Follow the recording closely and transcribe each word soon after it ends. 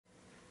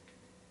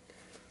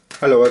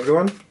Hello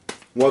everyone,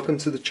 welcome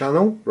to the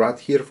channel. Rad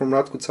here from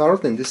Radko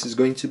Tarot, and this is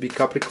going to be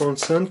Capricorn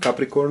Sun,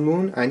 Capricorn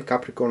Moon and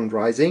Capricorn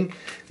Rising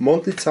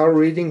monthly tarot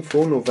reading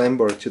for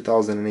November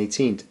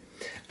 2018.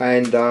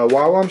 And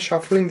while I'm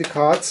shuffling the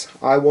cards,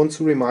 I want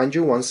to remind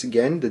you once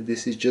again that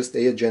this is just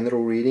a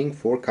general reading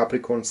for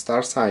Capricorn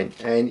star sign,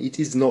 and it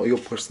is not your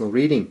personal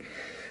reading.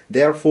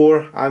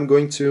 Therefore, I'm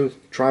going to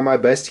try my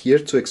best here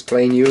to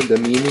explain you the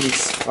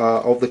meanings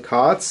of the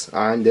cards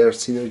and their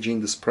synergy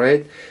in the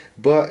spread,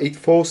 but it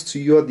falls to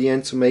you at the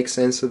end to make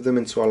sense of them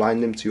and to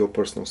align them to your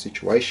personal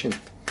situation.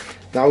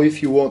 Now,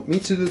 if you want me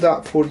to do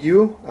that for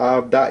you,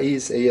 that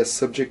is a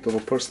subject of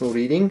a personal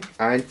reading,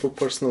 and for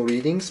personal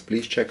readings,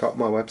 please check out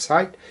my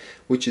website,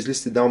 which is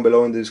listed down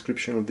below in the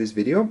description of this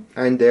video,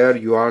 and there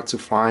you are to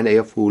find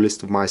a full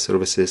list of my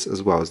services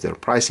as well as their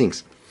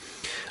pricings.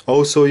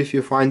 Also, if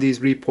you find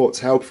these reports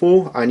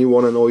helpful and you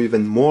want to know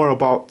even more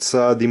about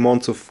the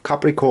month of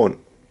Capricorn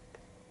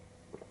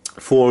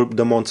for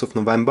the month of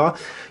November,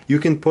 you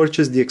can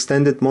purchase the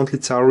extended monthly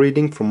tarot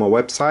reading from my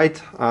website,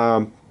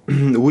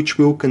 which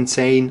will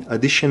contain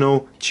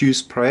additional 2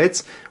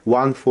 spreads,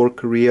 one for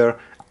career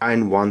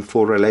and one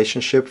for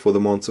relationship for the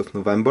month of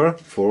November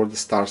for the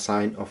star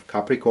sign of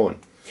Capricorn.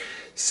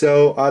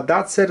 So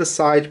that set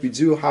aside, we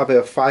do have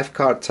a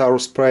 5-card tarot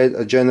spread,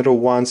 a general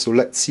one. So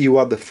let's see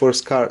what the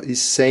first card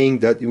is saying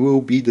that it will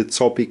be the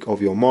topic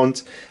of your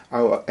month.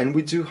 And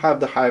we do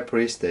have the High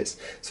Priestess.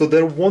 So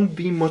there won't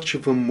be much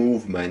of a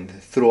movement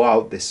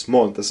throughout this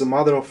month. As a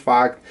matter of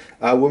fact,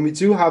 when we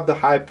do have the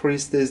High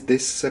Priestess,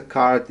 this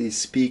card is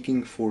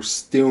speaking for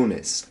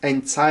stillness,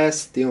 entire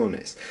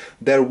stillness.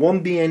 There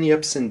won't be any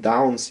ups and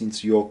downs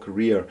into your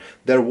career.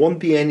 There won't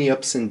be any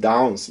ups and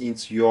downs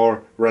into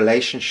your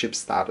relationship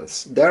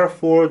status.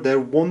 Therefore,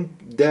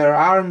 there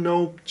are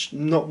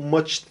not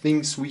much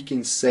things we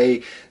can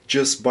say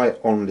just by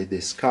only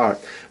this card.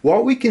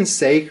 What we can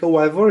say,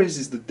 however,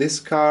 is that this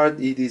card,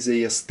 it is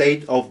a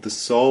state of the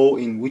soul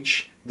in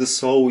which the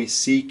soul is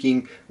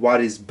seeking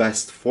what is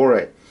best for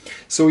it.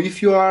 So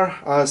if you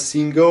are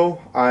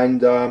single,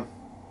 and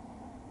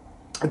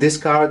this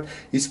card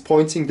is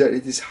pointing that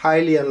it is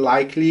highly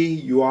unlikely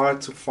you are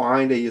to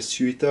find a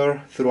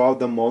suitor throughout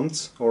the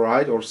month,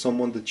 alright, or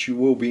someone that you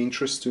will be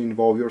interested to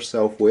involve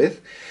yourself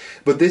with.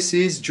 But this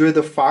is due to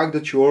the fact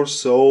that your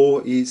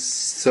soul is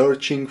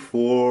searching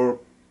for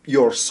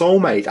your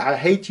soulmate. I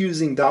hate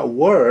using that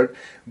word,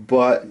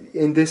 but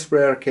in this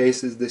rare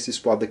cases, this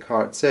is what the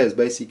card says.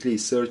 Basically,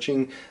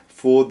 searching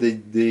for the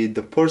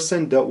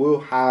person that will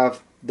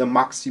have the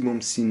maximum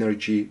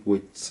synergy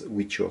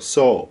with your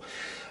soul.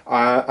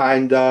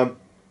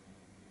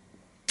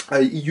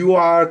 You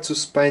are to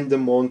spend the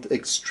month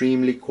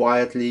extremely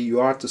quietly. You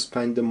are to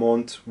spend the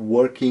month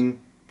working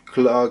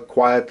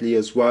quietly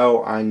as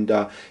well, and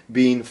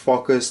being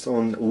focused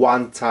on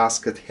one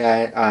task at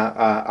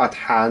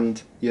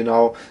hand, you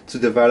know, to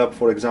develop,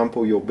 for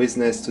example, your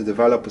business, to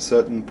develop a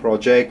certain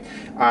project.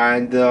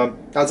 And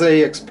as I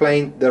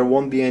explained, there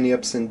won't be any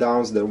ups and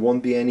downs. There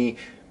won't be any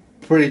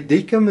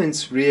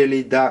predicaments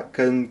really that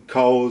can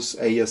cause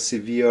a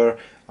severe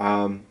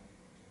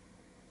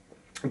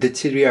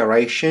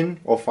deterioration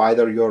of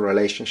either your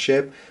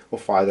relationship or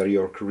either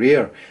your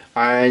career.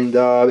 And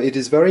it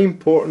is very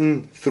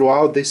important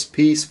throughout this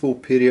peaceful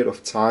period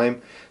of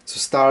time to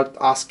start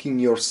asking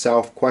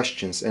yourself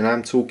questions. And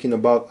I'm talking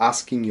about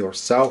asking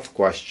yourself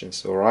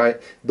questions, all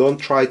right? Don't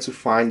try to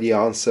find the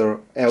answer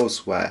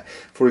elsewhere.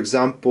 For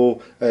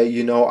example,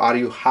 you know, are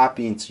you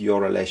happy into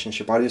your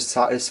relationship? Are you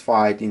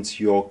satisfied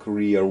into your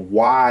career?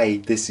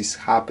 Why this is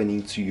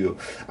happening to you?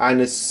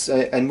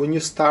 And when you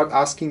start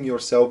asking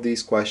yourself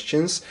these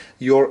questions,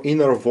 your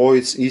inner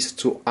voice is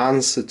to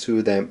answer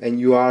to them, and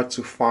you are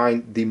to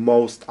find the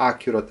most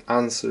accurate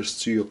answers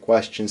to your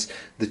questions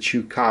that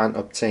you can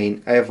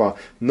obtain ever.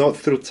 Not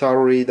through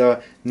tarot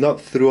reader, not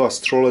through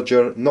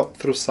astrologer, not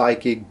through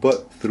psychic,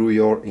 but through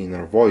your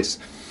inner voice.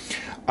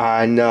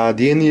 And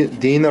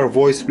the inner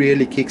voice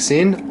really kicks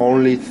in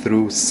only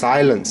through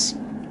silence.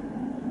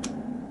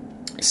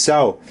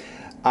 So,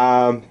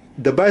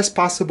 the best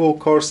possible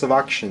course of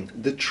action,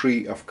 the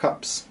 3 of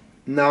Cups.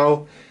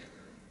 Now,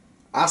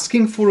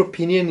 asking for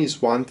opinion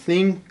is one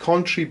thing,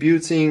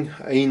 contributing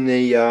in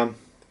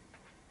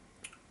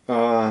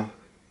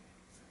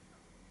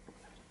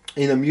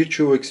a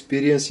mutual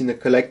experience, in a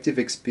collective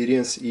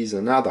experience, is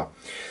another.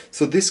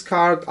 So this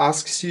card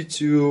asks you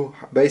to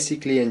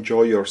basically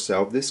enjoy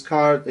yourself. This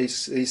card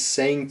is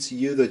saying to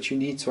you that you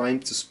need to aim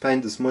to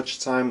spend as much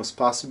time as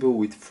possible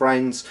with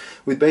friends,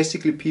 with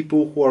basically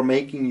people who are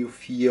making you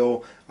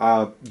feel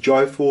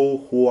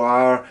joyful, who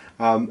are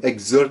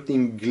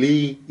exerting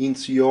glee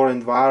into your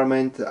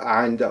environment,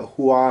 and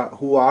who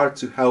are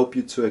to help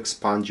you to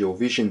expand your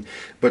vision,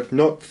 but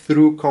not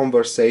through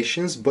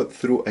conversations, but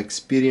through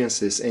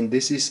experiences. And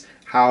this is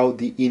how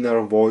the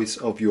inner voice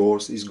of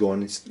yours is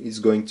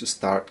going to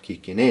start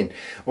kicking in.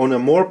 On a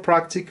more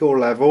practical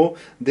level,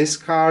 this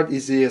card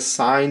is a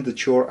sign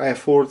that your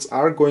efforts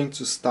are going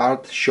to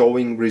start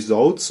showing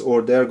results,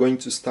 or they're going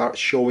to start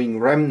showing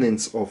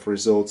remnants of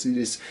results. It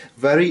is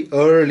very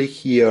early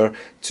here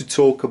to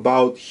talk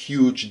about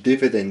huge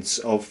dividends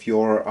of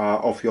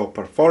your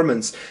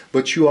performance,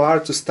 but you are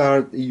to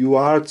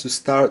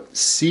start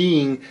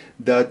seeing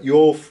that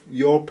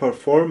your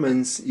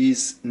performance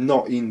is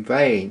not in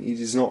vain, it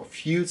is not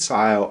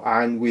futile,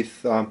 and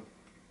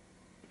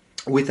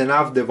with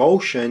enough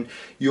devotion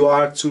you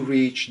are to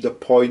reach the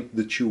point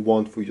that you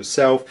want for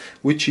yourself,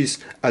 which is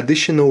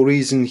additional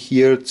reason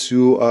here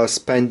to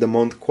spend the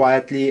month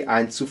quietly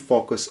and to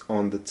focus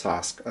on the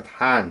task at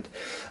hand.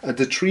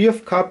 The Three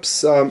of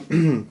Cups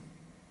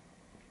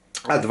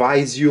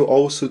advise you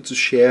also to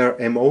share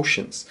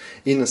emotions,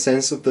 in the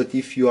sense of that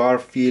if you are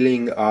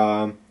feeling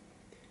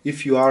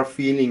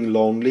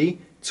lonely,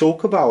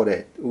 talk about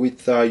it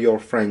with your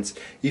friends.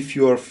 If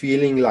you are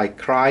feeling like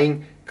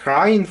crying,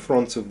 cry in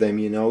front of them.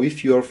 You know,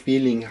 if you're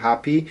feeling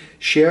happy,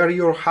 share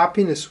your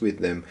happiness with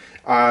them,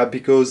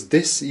 because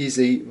this is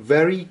a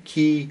very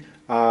key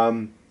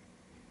kind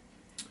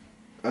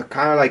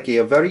of like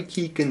a very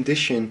key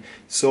condition,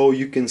 so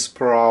you can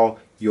sprout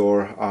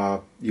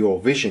your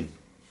vision.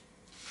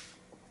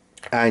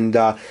 And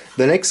the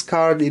next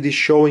card, it is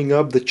showing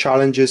up the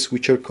challenges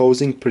which are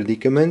causing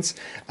predicaments,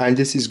 and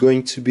this is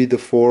going to be the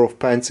Four of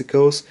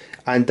Pentacles,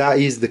 and that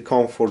is the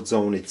comfort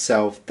zone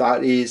itself.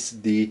 That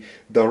is the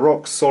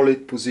rock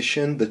solid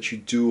position that you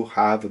do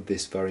have at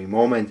this very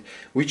moment,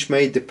 which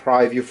may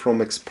deprive you from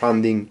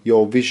expanding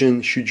your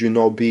vision should you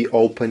not be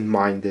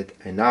open-minded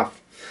enough.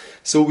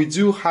 So we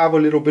do have a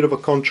little bit of a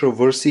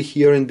controversy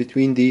here in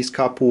between these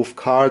couple of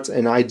cards,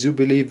 and I do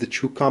believe the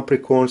two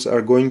Capricorns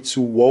are going to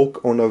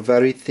walk on a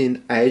very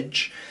thin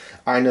edge,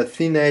 and a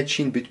thin edge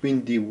in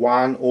between the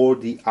one or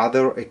the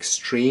other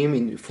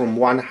extreme. From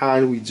one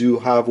hand, we do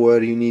have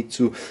where you need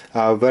to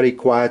very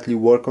quietly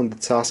work on the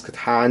task at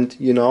hand,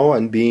 you know,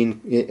 and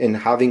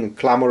having a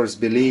clamorous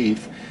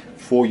belief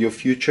for your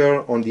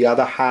future. On the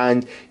other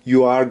hand,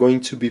 you are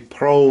going to be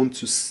prone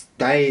to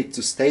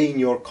stay in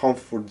your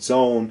comfort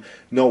zone,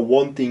 not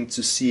wanting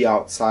to see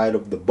outside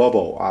of the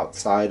bubble,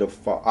 outside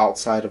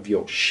of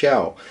your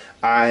shell.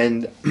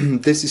 And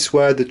this is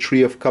where the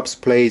Three of Cups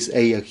plays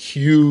a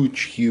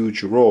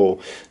huge role.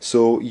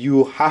 So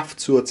you have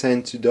to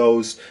attend to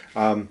those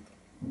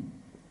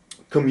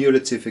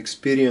cumulative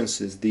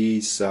experiences,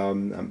 these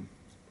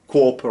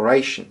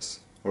cooperations,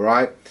 all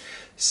right?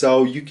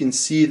 So you can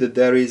see that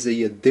there is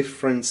a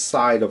different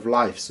side of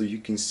life. So you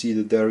can see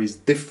that there is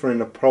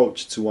different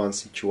approach to one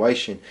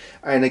situation.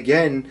 And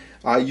again,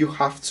 you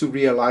have to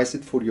realize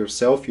it for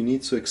yourself. You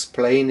need to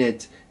explain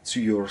it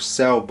to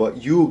yourself,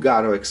 but you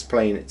gotta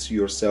explain it to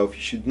yourself.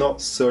 You should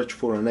not search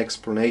for an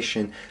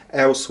explanation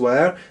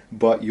elsewhere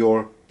but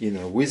your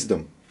inner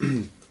wisdom.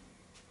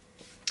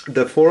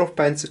 The Four of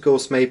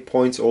Pentacles may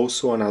point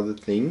also another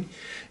thing,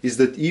 is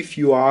that if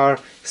you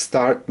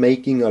start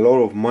making a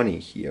lot of money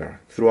here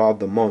throughout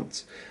the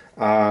month,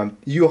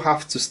 you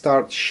have to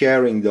start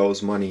sharing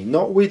those money,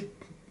 not with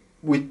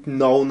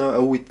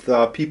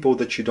people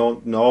that you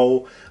don't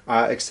know,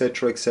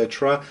 etc,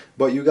 etc,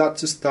 but you got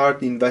to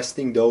start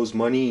investing those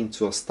money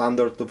into a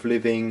standard of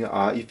living.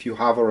 If you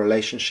have a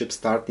relationship,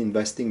 start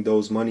investing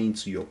those money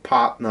into your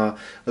partner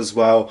as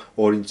well,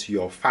 or into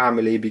your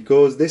family,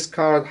 because this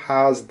card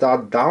has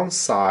that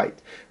downside,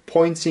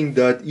 pointing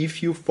that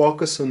if you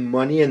focus on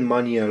money and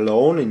money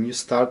alone, and you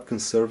start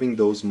conserving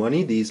those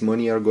money, these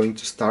money are going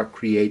to start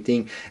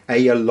creating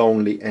a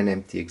lonely and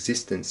empty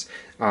existence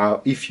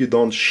if you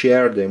don't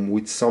share them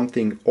with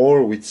something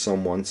or with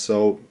someone.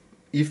 So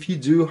if you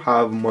do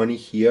have money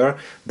here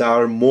that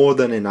are more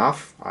than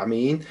enough, I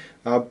mean,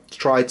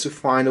 try to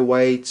find a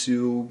way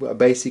to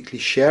basically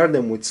share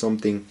them with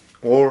something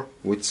or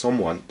with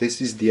someone.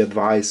 This is the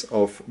advice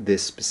of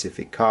this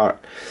specific card.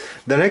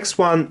 The next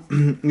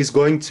one is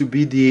going to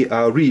be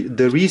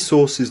the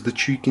resources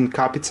that you can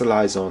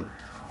capitalize on,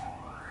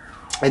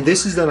 and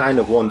this is the Nine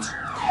of Wands.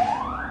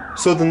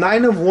 So the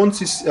Nine of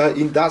Wands is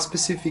in that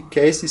specific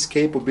case is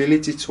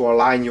capability to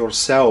align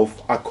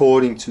yourself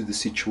according to the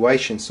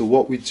situation. So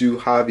what we do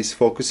have is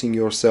focusing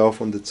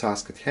yourself on the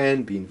task at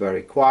hand, being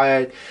very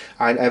quiet,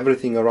 and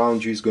everything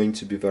around you is going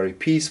to be very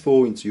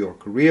peaceful into your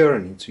career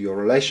and into your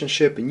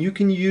relationship. And you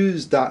can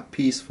use that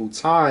peaceful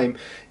time,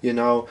 you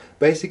know,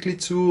 basically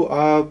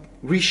to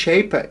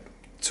reshape it,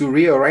 to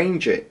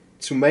rearrange it,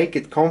 to make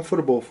it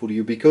comfortable for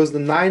you, because the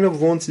Nine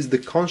of Wands is the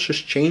conscious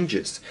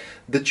changes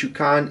that you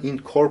can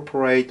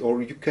incorporate,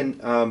 or you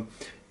can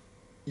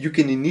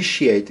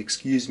initiate,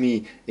 excuse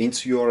me,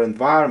 into your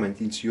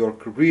environment, into your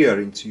career,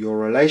 into your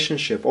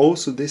relationship.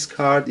 Also, this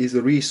card is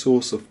a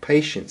resource of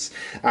patience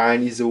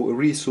and is a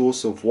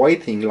resource of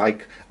waiting,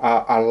 like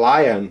a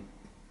lion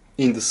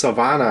in the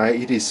savannah.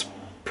 It is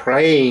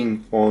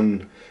preying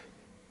on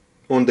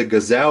the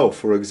gazelle,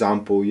 for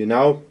example, you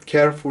know,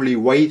 carefully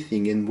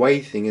waiting and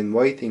waiting and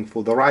waiting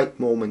for the right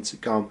moment to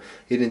come.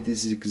 It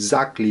is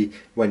exactly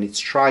when it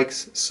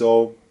strikes,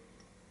 so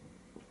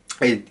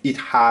it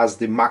has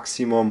the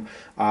maximum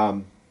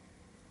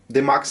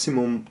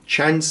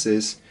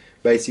chances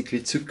basically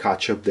to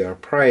catch up their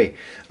prey.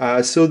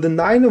 So the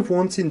Nine of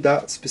Wands in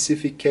that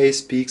specific case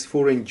speaks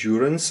for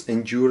endurance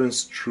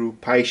through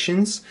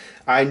patience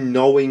and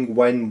knowing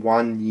when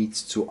one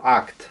needs to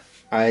act.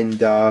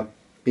 and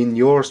in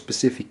your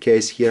specific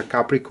case here,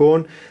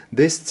 Capricorn,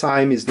 this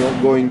time is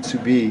not going to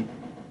be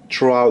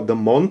throughout the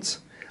month,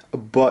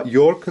 but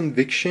your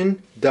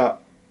conviction that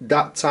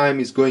that time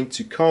is going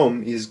to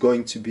come is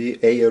going to be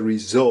a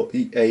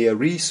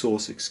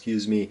resource,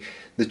 excuse me,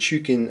 that you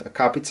can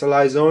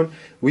capitalize on,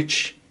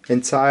 which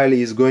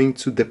entirely is going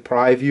to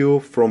deprive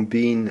you from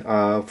being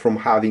from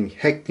having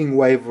hectic,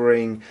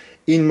 wavering,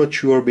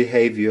 immature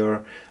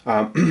behavior,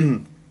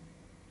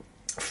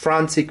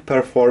 frantic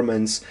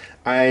performance,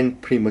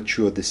 and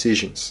premature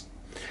decisions.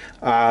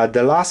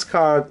 The last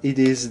card, it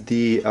is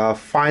the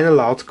final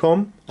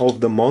outcome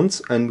of the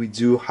month, and we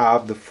do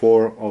have the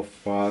Four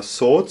of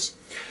Swords.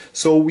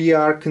 So we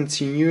are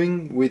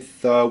continuing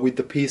with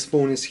the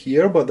peacefulness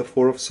here, but the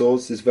Four of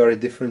Swords is very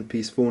different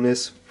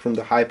peacefulness from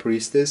the High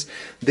Priestess.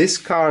 This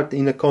card,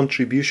 in a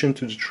contribution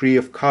to the Three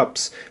of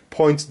Cups,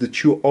 points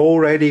that you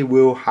already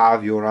will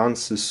have your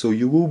answers. So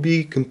you will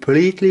be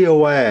completely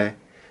aware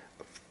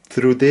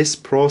through this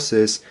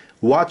process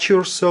what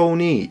your soul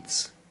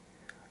needs,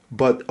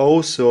 but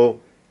also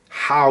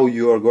how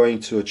you are going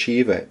to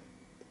achieve it.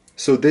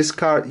 So this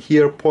card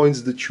here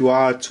points that you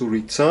are to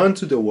return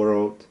to the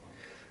world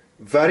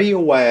very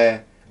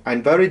aware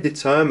and very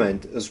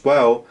determined as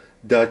well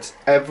that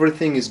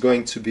everything is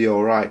going to be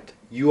alright.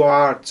 You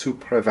are to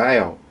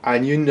prevail,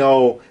 and you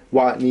know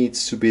what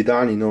needs to be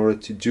done in order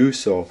to do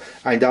so,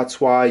 and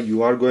that's why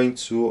you are going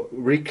to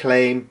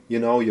reclaim, you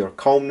know, your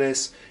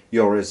calmness,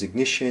 your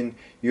resignation.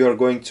 You are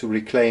going to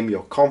reclaim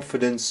your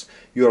confidence.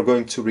 You are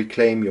going to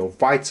reclaim your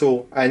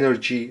vital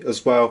energy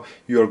as well.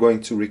 You are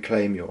going to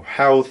reclaim your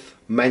health,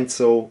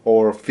 mental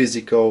or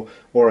physical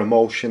or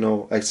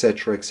emotional,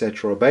 etc.,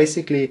 etc.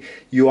 Basically,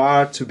 you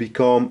are to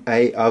become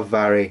a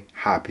very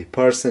happy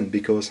person,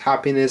 because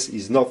happiness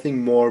is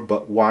nothing more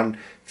but one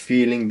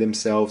feeling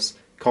themselves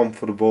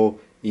comfortable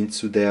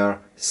into their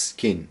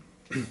skin.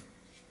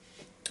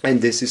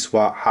 And this is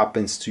what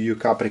happens to you,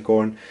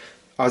 Capricorn,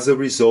 as a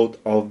result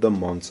of the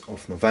month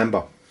of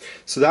November.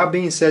 So that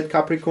being said,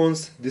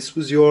 Capricorns, this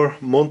was your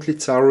monthly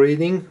tarot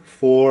reading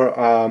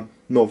for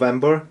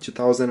November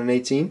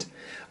 2018.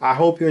 I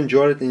hope you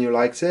enjoyed it and you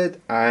liked it.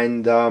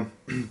 And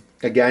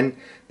again,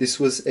 this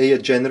was a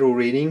general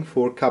reading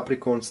for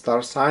Capricorn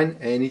star sign,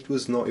 and it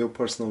was not your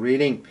personal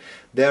reading.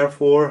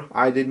 Therefore,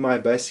 I did my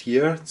best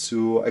here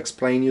to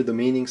explain you the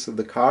meanings of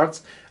the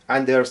cards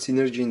and their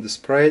synergy in the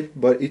spread,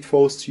 but it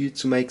falls to you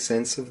to make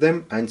sense of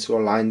them and to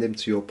align them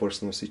to your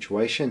personal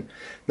situation.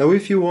 Now,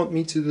 if you want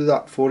me to do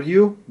that for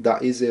you,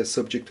 that is a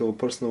subject of a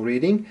personal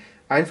reading.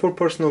 And for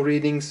personal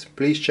readings,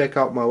 please check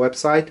out my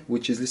website,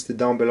 which is listed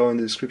down below in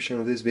the description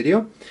of this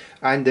video.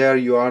 And there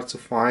you are to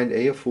find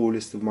a full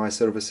list of my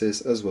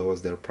services as well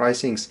as their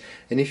pricings.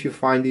 And if you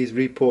find these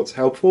reports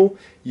helpful,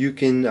 you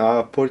can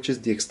purchase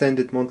the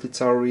extended monthly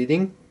tarot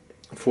reading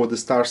for the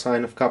star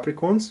sign of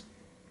Capricorns,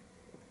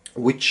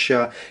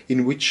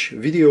 in which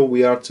video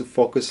we are to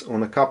focus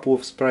on a couple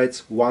of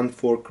spreads, one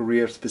for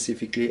career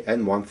specifically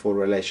and one for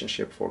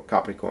relationship for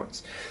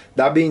Capricorns.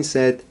 That being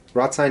said,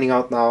 Rad signing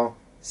out now.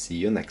 See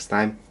you next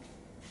time.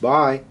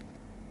 Bye.